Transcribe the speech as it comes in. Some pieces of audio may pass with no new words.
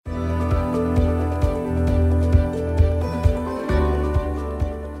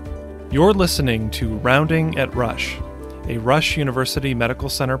You're listening to Rounding at Rush, a Rush University Medical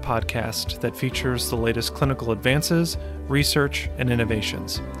Center podcast that features the latest clinical advances, research, and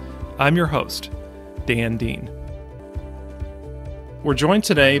innovations. I'm your host, Dan Dean. We're joined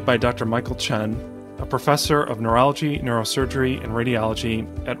today by Dr. Michael Chen, a professor of neurology, neurosurgery, and radiology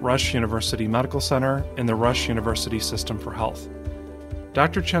at Rush University Medical Center in the Rush University System for Health.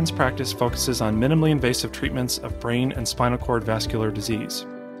 Dr. Chen's practice focuses on minimally invasive treatments of brain and spinal cord vascular disease.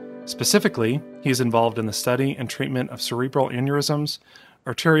 Specifically, he is involved in the study and treatment of cerebral aneurysms,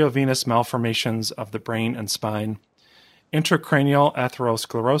 arteriovenous malformations of the brain and spine, intracranial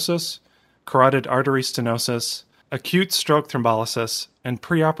atherosclerosis, carotid artery stenosis, acute stroke thrombolysis, and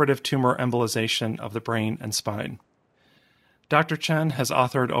preoperative tumor embolization of the brain and spine. Dr. Chen has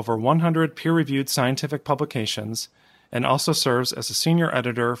authored over 100 peer-reviewed scientific publications and also serves as a senior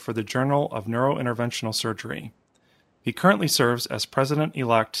editor for the Journal of Neurointerventional Surgery. He currently serves as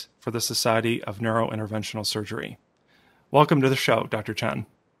president-elect for the Society of Neurointerventional Surgery. Welcome to the show, Dr. Chen.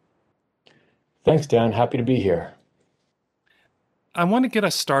 Thanks, Dan. Happy to be here. I want to get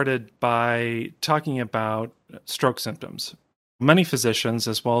us started by talking about stroke symptoms. Many physicians,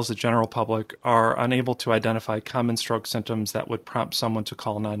 as well as the general public, are unable to identify common stroke symptoms that would prompt someone to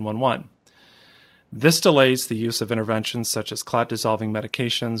call 911. This delays the use of interventions such as clot-dissolving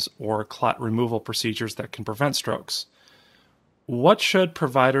medications or clot removal procedures that can prevent strokes. What should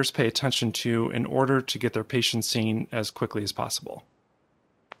providers pay attention to in order to get their patients seen as quickly as possible?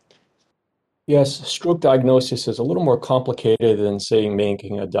 Yes, stroke diagnosis is a little more complicated than, say,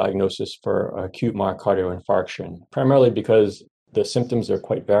 making a diagnosis for acute myocardial infarction, primarily because the symptoms are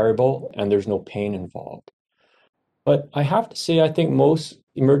quite variable and there's no pain involved. But I have to say, I think most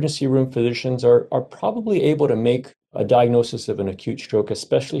emergency room physicians are probably able to make a diagnosis of an acute stroke,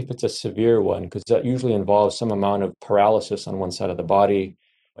 especially if it's a severe one, because that usually involves some amount of paralysis on one side of the body,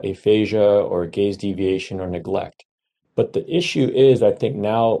 aphasia or gaze deviation or neglect. But the issue is, I think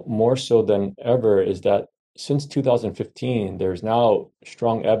now more so than ever, is that since 2015, there's now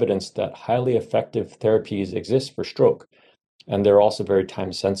strong evidence that highly effective therapies exist for stroke, and they're also very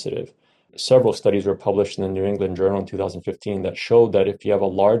time sensitive. Several studies were published in the New England Journal in 2015 that showed that if you have a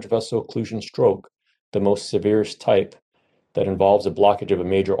large vessel occlusion stroke, the most severest type that involves a blockage of a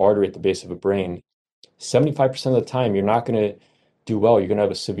major artery at the base of a brain, 75% of the time you're not going to do well. You're going to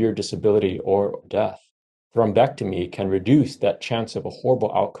have a severe disability or death. Thrombectomy can reduce that chance of a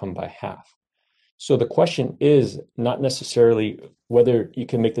horrible outcome by half. So the question is not necessarily whether you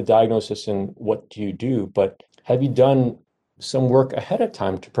can make the diagnosis and what do you do, but have you done some work ahead of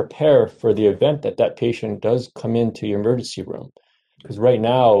time to prepare for the event that that patient does come into your emergency room? Because right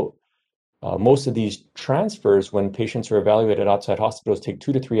now, most of these transfers, when patients are evaluated outside hospitals, take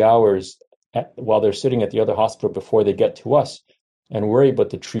 2 to 3 hours while they're sitting at the other hospital before they get to us. And we're able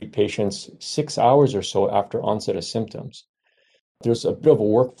to treat patients 6 hours or so after onset of symptoms. There's a bit of a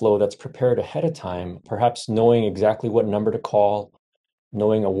workflow that's prepared ahead of time, perhaps knowing exactly what number to call,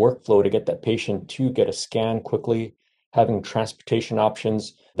 knowing a workflow to get that patient to get a scan quickly, having transportation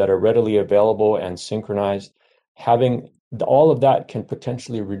options that are readily available and synchronized. Having all of that can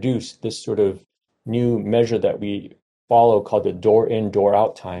potentially reduce this sort of new measure that we follow called the door in, door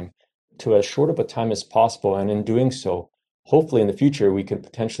out time to as short of a time as possible. And in doing so, hopefully in the future, we can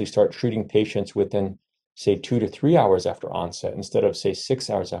potentially start treating patients within, say, 2 to 3 hours after onset instead of, say, 6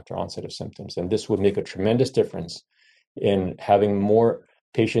 hours after onset of symptoms. And this would make a tremendous difference in having more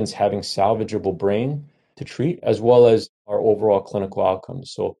patients having salvageable brain to treat, as well as our overall clinical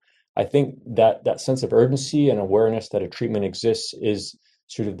outcomes. So I think that sense of urgency and awareness that a treatment exists is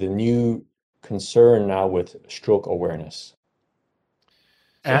sort of the new concern now with stroke awareness.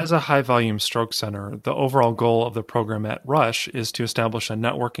 As a high-volume stroke center, the overall goal of the program at Rush is to establish a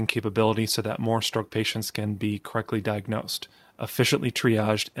networking capability so that more stroke patients can be correctly diagnosed, efficiently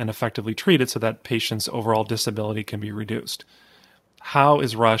triaged, and effectively treated so that patients' overall disability can be reduced. How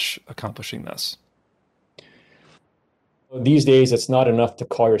is Rush accomplishing this? These days, it's not enough to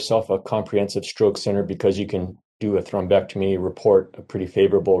call yourself a comprehensive stroke center because you can do a thrombectomy, report a pretty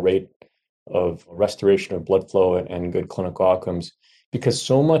favorable rate of restoration of blood flow and good clinical outcomes, because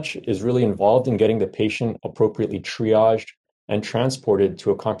so much is really involved in getting the patient appropriately triaged and transported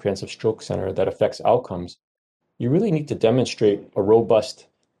to a comprehensive stroke center that affects outcomes. You really need to demonstrate a robust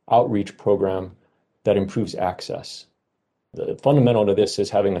outreach program that improves access. The fundamental to this is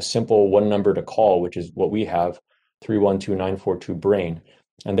having a simple one number to call, which is what we have, 312-942-BRAIN.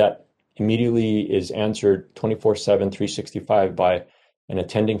 And that immediately is answered 24/7, 365 by an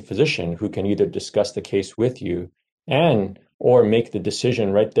attending physician who can either discuss the case with you or make the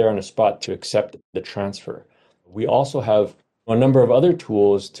decision right there on the spot to accept the transfer. We also have A number of other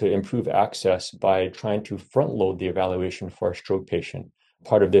tools to improve access by trying to front load the evaluation for a stroke patient.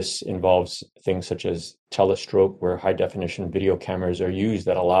 Part of this involves things such as telestroke, where high definition video cameras are used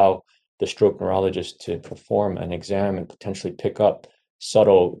that allow the stroke neurologist to perform an exam and potentially pick up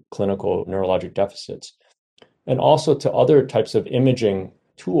subtle clinical neurologic deficits. And also to other types of imaging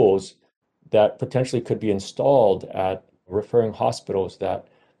tools that potentially could be installed at referring hospitals that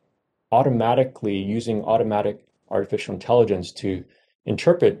automatically using automatic artificial intelligence to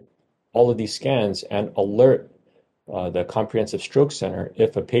interpret all of these scans and alert the comprehensive stroke center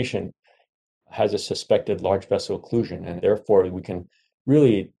if a patient has a suspected large vessel occlusion. And therefore, we can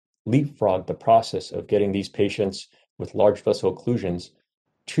really leapfrog the process of getting these patients with large vessel occlusions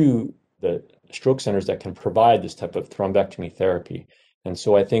to the stroke centers that can provide this type of thrombectomy therapy. And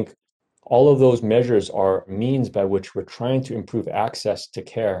so I think all of those measures are means by which we're trying to improve access to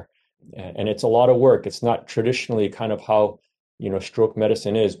care. And it's a lot of work. It's not traditionally kind of how, stroke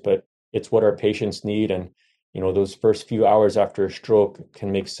medicine is, but it's what our patients need. And, those first few hours after a stroke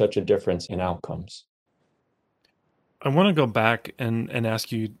can make such a difference in outcomes. I want to go back and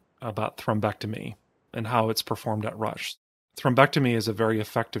ask you about thrombectomy and how it's performed at Rush. Thrombectomy is a very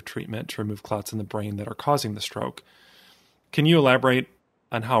effective treatment to remove clots in the brain that are causing the stroke. Can you elaborate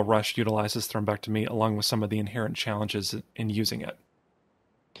on how Rush utilizes thrombectomy along with some of the inherent challenges in using it?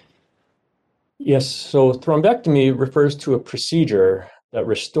 Yes, so thrombectomy refers to a procedure that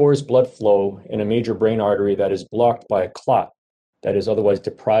restores blood flow in a major brain artery that is blocked by a clot that is otherwise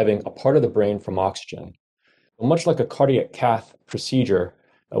depriving a part of the brain from oxygen. Much like a cardiac cath procedure,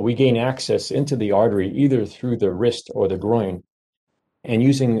 we gain access into the artery either through the wrist or the groin. And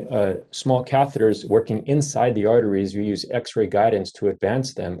using small catheters working inside the arteries, we use X-ray guidance to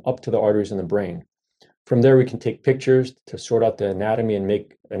advance them up to the arteries in the brain. From there, we can take pictures to sort out the anatomy and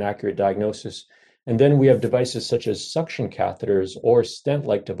make an accurate diagnosis. And then we have devices such as suction catheters or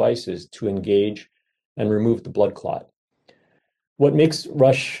stent-like devices to engage and remove the blood clot. What makes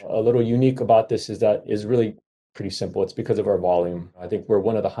Rush a little unique about this is that is really pretty simple. It's because of our volume. I think we're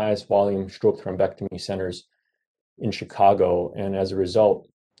one of the highest volume stroke thrombectomy centers in Chicago. And as a result,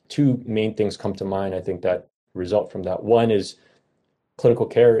 two main things come to mind, I think, that result from that. One is clinical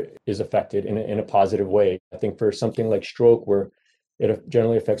care is affected in a positive way. I think for something like stroke, where it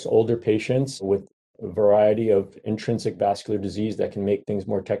generally affects older patients with a variety of intrinsic vascular disease that can make things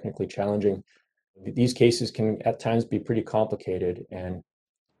more technically challenging, these cases can at times be pretty complicated. And,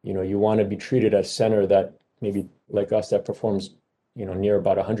 you want to be treated at a center that maybe like us that performs, near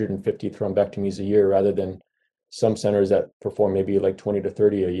about 150 thrombectomies a year rather than some centers that perform maybe like 20 to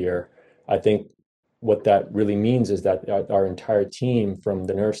 30 a year. I think what that really means is that our entire team, from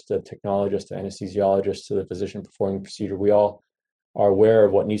the nurse, the technologist, the anesthesiologist, to the physician performing the procedure, we all are aware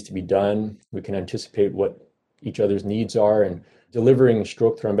of what needs to be done. We can anticipate what each other's needs are, and delivering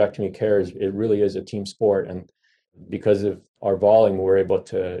stroke thrombectomy care it really is a team sport. And because of our volume, we're able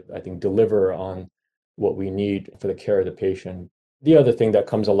to, I think, deliver on what we need for the care of the patient. The other thing that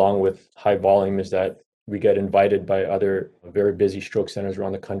comes along with high volume is that we get invited by other very busy stroke centers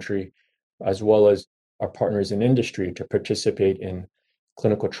around the country, as well as our partners in industry, to participate in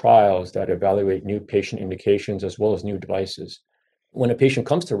clinical trials that evaluate new patient indications as well as new devices. When a patient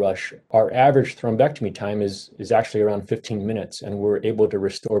comes to Rush, our average thrombectomy time is actually around 15 minutes, and we're able to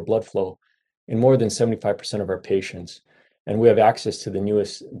restore blood flow in more than 75% of our patients. And we have access to the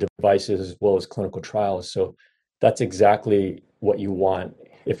newest devices as well as clinical trials. So that's exactly what you want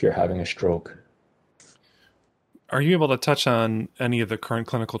if you're having a stroke. Are you able to touch on any of the current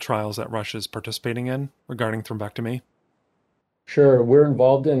clinical trials that Rush is participating in regarding thrombectomy? Sure. We're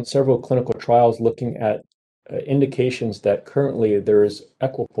involved in several clinical trials looking at indications that currently there is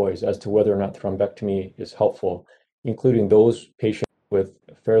equipoise as to whether or not thrombectomy is helpful, including those patients with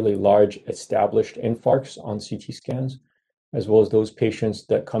fairly large established infarcts on CT scans, as well as those patients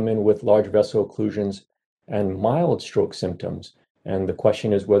that come in with large vessel occlusions and mild stroke symptoms. And the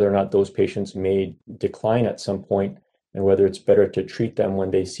question is whether or not those patients may decline at some point, and whether it's better to treat them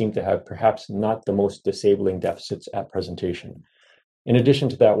when they seem to have perhaps not the most disabling deficits at presentation. In addition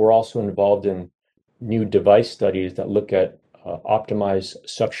to that, we're also involved in new device studies that look at optimized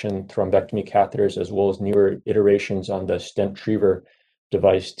suction thrombectomy catheters, as well as newer iterations on the Stentriever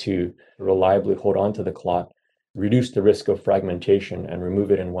device to reliably hold on to the clot, reduce the risk of fragmentation, and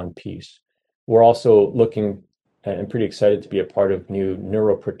remove it in one piece. We're also looking and pretty excited to be a part of new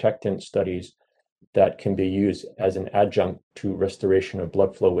neuroprotectant studies that can be used as an adjunct to restoration of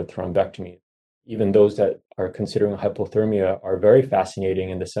blood flow with thrombectomy. Even those that are considering hypothermia are very fascinating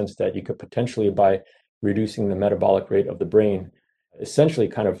in the sense that you could potentially, by reducing the metabolic rate of the brain, essentially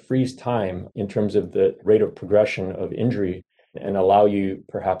kind of freeze time in terms of the rate of progression of injury and allow you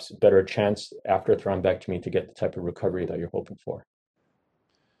perhaps a better chance after a thrombectomy to get the type of recovery that you're hoping for.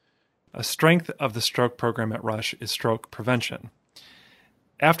 A strength of the stroke program at Rush is stroke prevention.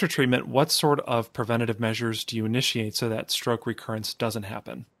 After treatment, what sort of preventative measures do you initiate so that stroke recurrence doesn't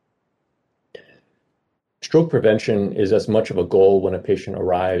happen? Stroke prevention is as much of a goal when a patient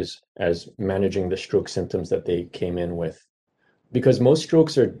arrives as managing the stroke symptoms that they came in with. Because most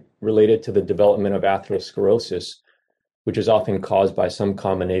strokes are related to the development of atherosclerosis, which is often caused by some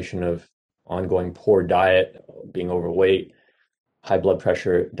combination of ongoing poor diet, being overweight, high blood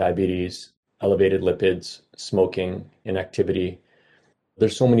pressure, diabetes, elevated lipids, smoking, inactivity.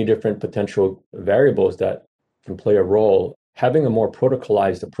 There's so many different potential variables that can play a role. Having a more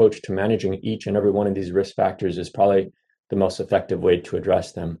protocolized approach to managing each and every one of these risk factors is probably the most effective way to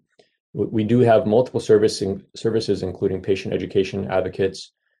address them. We do have multiple services, including patient education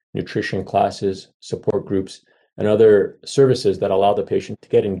advocates, nutrition classes, support groups, and other services that allow the patient to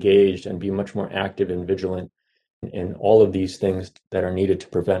get engaged and be much more active and vigilant in all of these things that are needed to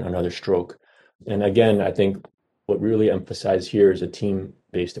prevent another stroke. And again, I think what really emphasized here is a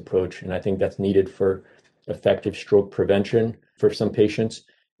team-based approach, and I think that's needed for effective stroke prevention for some patients.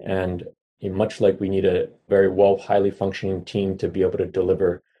 And much like we need a very well, highly functioning team to be able to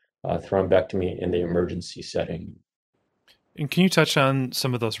deliver thrombectomy in the emergency setting. And can you touch on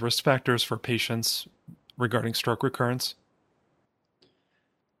some of those risk factors for patients regarding stroke recurrence?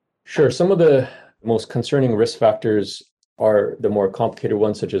 Sure. Some of the most concerning risk factors are the more complicated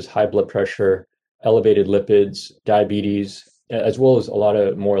ones, such as high blood pressure, elevated lipids, diabetes, as well as a lot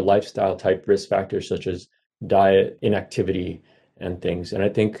of more lifestyle type risk factors, such as diet, inactivity, and things. And I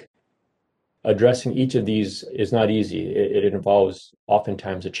think addressing each of these is not easy. It involves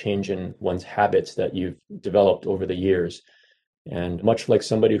oftentimes a change in one's habits that you've developed over the years. And much like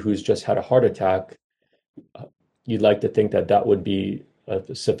somebody who's just had a heart attack, you'd like to think that that would be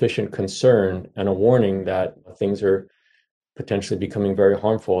a sufficient concern and a warning that things are potentially becoming very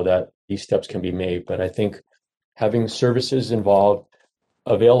harmful, that these steps can be made. But I think having services involved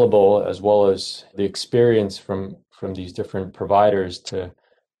available, as well as the experience from these different providers to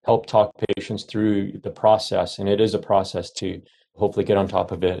help talk patients through the process, and it is a process to hopefully get on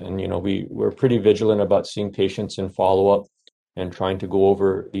top of it. And we're pretty vigilant about seeing patients in follow-up and trying to go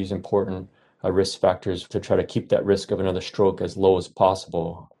over these important risk factors to try to keep that risk of another stroke as low as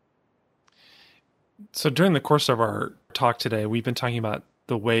possible. So during the course of our talk today, we've been talking about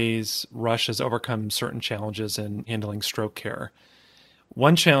the ways Rush has overcome certain challenges in handling stroke care.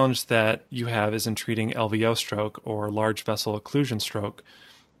 One challenge that you have is in treating LVO stroke, or large vessel occlusion stroke,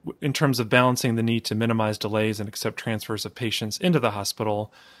 in terms of balancing the need to minimize delays and accept transfers of patients into the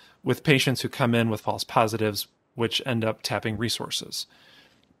hospital with patients who come in with false positives, which end up tapping resources.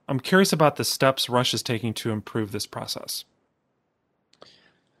 I'm curious about the steps Rush is taking to improve this process.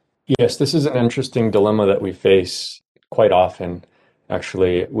 Yes, this is an interesting dilemma that we face quite often.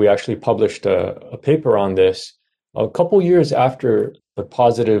 Actually, we actually published a paper on this a couple years after the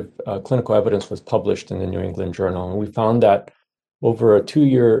positive clinical evidence was published in the New England Journal. And we found that over a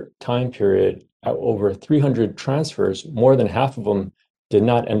 2-year time period, over 300 transfers, more than half of them did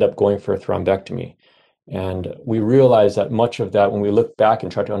not end up going for a thrombectomy. And we realized that much of that, when we look back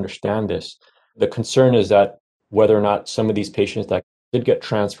and try to understand this, the concern is that whether or not some of these patients that did get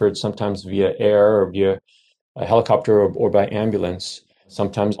transferred, sometimes via air or via a helicopter or by ambulance,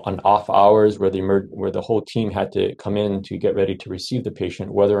 sometimes on off hours where the whole team had to come in to get ready to receive the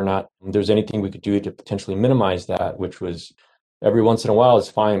patient, whether or not there's anything we could do to potentially minimize that, which was every once in a while is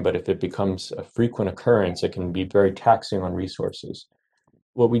fine, but if it becomes a frequent occurrence, it can be very taxing on resources.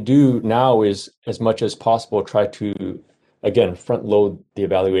 What we do now is, as much as possible, try to, again, front load the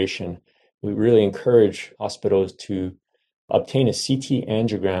evaluation. We really encourage hospitals to obtain a CT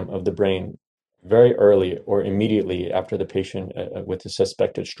angiogram of the brain very early or immediately after the patient with a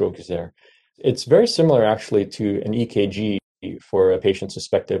suspected stroke is there. It's very similar actually to an EKG for a patient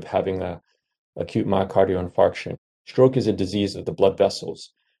suspected of having an acute myocardial infarction. Stroke is a disease of the blood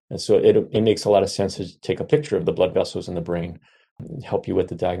vessels. And so it makes a lot of sense to take a picture of the blood vessels in the brain and help you with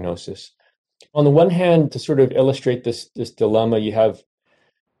the diagnosis. On the one hand, to sort of illustrate this dilemma,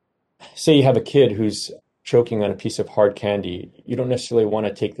 say you have a kid who's choking on a piece of hard candy. You don't necessarily want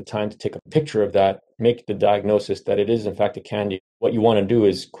to take the time to take a picture of that, make the diagnosis that it is in fact a candy. What you want to do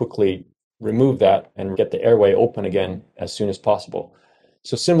is quickly remove that and get the airway open again as soon as possible.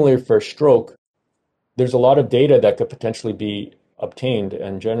 So similarly for stroke, there's a lot of data that could potentially be obtained.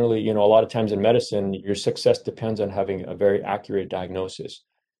 And generally, a lot of times in medicine, your success depends on having a very accurate diagnosis.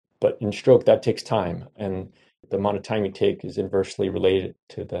 But in stroke, that takes time. And the amount of time you take is inversely related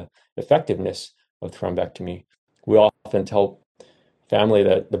to the effectiveness of thrombectomy. We often tell family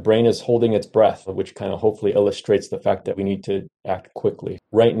that the brain is holding its breath, which kind of hopefully illustrates the fact that we need to act quickly.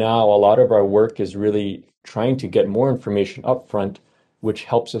 Right now, a lot of our work is really trying to get more information up front, which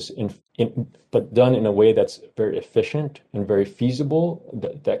helps us but done in a way that's very efficient and very feasible,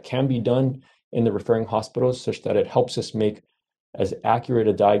 that can be done in the referring hospitals such that it helps us make as accurate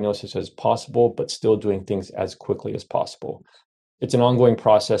a diagnosis as possible, but still doing things as quickly as possible. It's an ongoing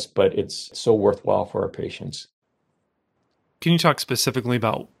process, but it's so worthwhile for our patients. Can you talk specifically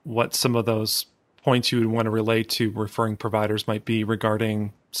about what some of those points you would want to relate to referring providers might be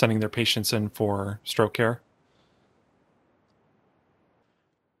regarding sending their patients in for stroke care?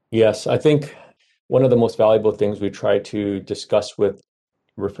 Yes, I think one of the most valuable things we try to discuss with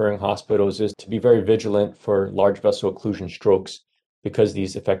referring hospitals is to be very vigilant for large vessel occlusion strokes because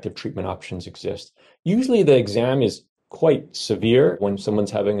these effective treatment options exist. Usually the exam is quite severe when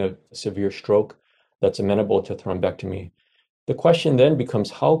someone's having a severe stroke that's amenable to thrombectomy. The question then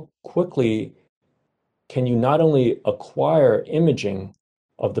becomes how quickly can you not only acquire imaging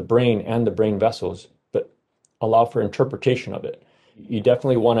of the brain and the brain vessels, but allow for interpretation of it? You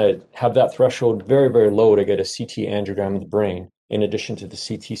definitely want to have that threshold very, very low to get a CT angiogram of the brain in addition to the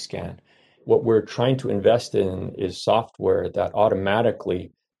CT scan. What we're trying to invest in is software that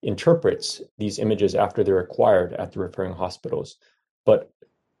automatically interprets these images after they're acquired at the referring hospitals. But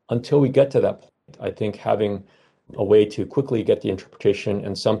until we get to that point, I think having a way to quickly get the interpretation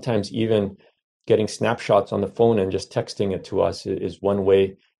and sometimes even getting snapshots on the phone and just texting it to us is one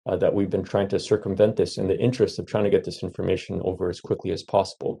way that we've been trying to circumvent this in the interest of trying to get this information over as quickly as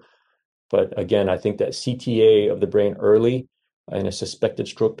possible. But again, I think that CTA of the brain early in a suspected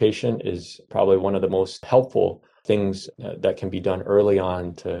stroke patient is probably one of the most helpful things that can be done early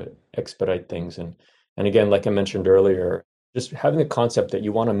on to expedite things. And again, like I mentioned earlier, just having the concept that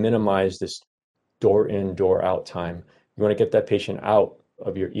you want to minimize this door in, door out time. You want to get that patient out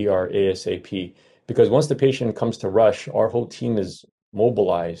of your ER ASAP. Because once the patient comes to Rush, our whole team is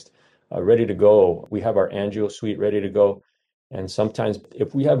mobilized, ready to go. We have our angio suite ready to go. And sometimes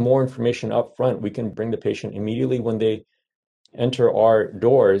if we have more information up front, we can bring the patient immediately when they enter our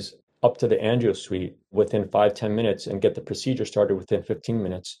doors up to the angio suite within 5-10 minutes and get the procedure started within 15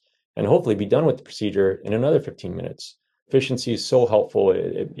 minutes and hopefully be done with the procedure in another 15 minutes. Efficiency is so helpful.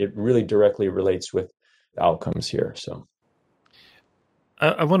 It really directly relates with outcomes here. So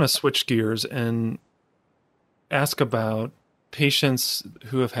I want to switch gears and ask about patients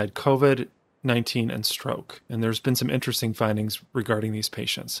who have had COVID-19 and stroke. And there's been some interesting findings regarding these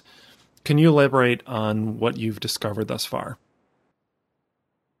patients. Can you elaborate on what you've discovered thus far?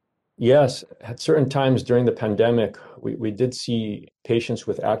 yes, at certain times during the pandemic, we did see patients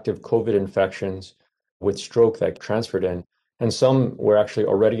with active COVID infections with stroke that transferred in. And some were actually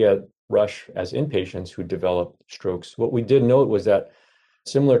already at Rush as inpatients who developed strokes. What we did note was that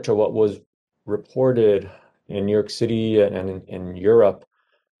similar to what was reported in New York City and in Europe,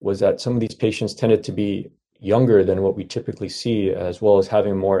 was that some of these patients tended to be younger than what we typically see, as well as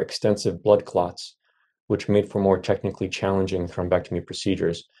having more extensive blood clots, which made for more technically challenging thrombectomy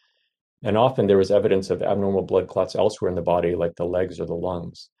procedures. And often there was evidence of abnormal blood clots elsewhere in the body, like the legs or the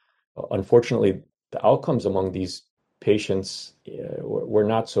lungs. Unfortunately, the outcomes among these patients were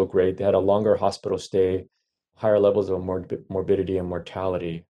not so great. They had a longer hospital stay, higher levels of morbidity and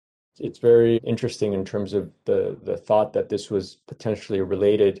mortality. It's very interesting in terms of the thought that this was potentially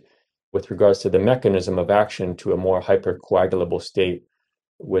related with regards to the mechanism of action to a more hypercoagulable state,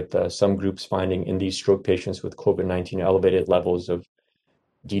 with some groups finding in these stroke patients with COVID-19 elevated levels of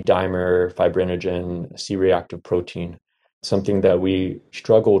D-dimer, fibrinogen, C-reactive protein, something that we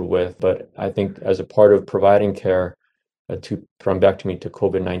struggled with. But I think as a part of providing care to thrombectomy to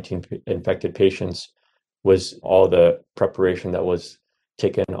COVID-19 infected patients was all the preparation that was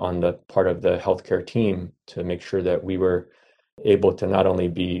taken on the part of the healthcare team to make sure that we were able to not only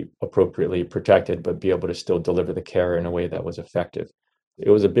be appropriately protected, but be able to still deliver the care in a way that was effective. It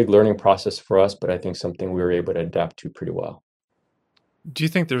was a big learning process for us, but I think something we were able to adapt to pretty well. Do you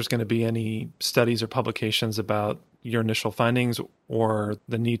think there's going to be any studies or publications about your initial findings or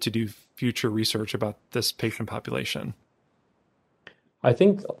the need to do future research about this patient population? I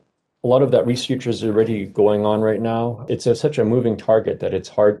think a lot of that research is already going on right now. It's such a moving target that it's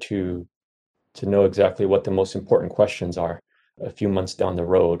hard to know exactly what the most important questions are a few months down the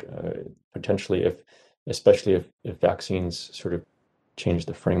road, potentially especially if vaccines sort of change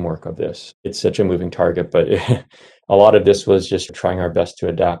the framework of this. It's such a moving target, but a lot of this was just trying our best to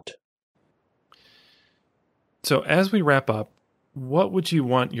adapt. So as we wrap up, what would you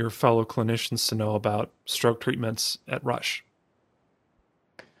want your fellow clinicians to know about stroke treatments at Rush?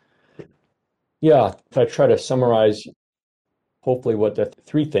 Yeah, if I try to summarize, hopefully what the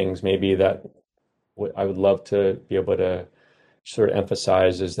three things maybe that what I would love to be able to sort of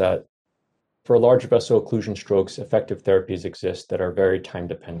emphasize is that for large vessel occlusion strokes, effective therapies exist that are very time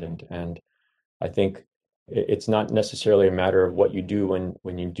dependent. And I think it's not necessarily a matter of what you do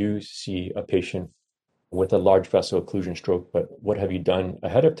when you do see a patient with a large vessel occlusion stroke, but what have you done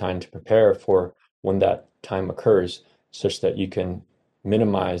ahead of time to prepare for when that time occurs, such that you can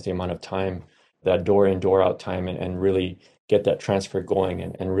minimize the amount of time, that door in, door out time, and really get that transfer going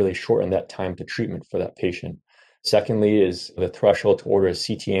and really shorten that time to treatment for that patient. Secondly, is the threshold to order a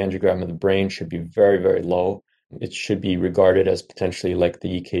CT angiogram of the brain should be very, very low. It should be regarded as potentially like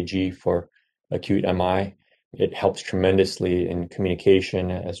the EKG for acute MI. It helps tremendously in communication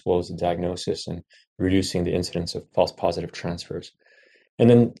as well as the diagnosis and reducing the incidence of false positive transfers. And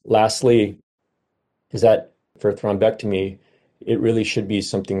then lastly, is that for thrombectomy, it really should be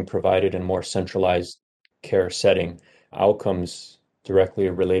something provided in a more centralized care setting. Outcomes directly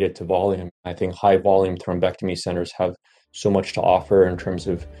related to volume. I think high volume thrombectomy centers have so much to offer in terms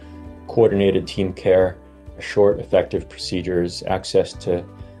of coordinated team care, short, effective procedures, access to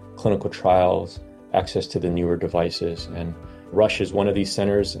clinical trials, access to the newer devices. And Rush is one of these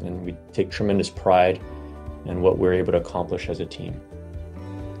centers, and we take tremendous pride in what we're able to accomplish as a team.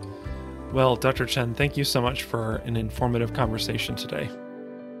 Well, Dr. Chen, thank you so much for an informative conversation today.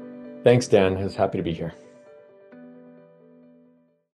 Thanks, Dan. I was happy to be here.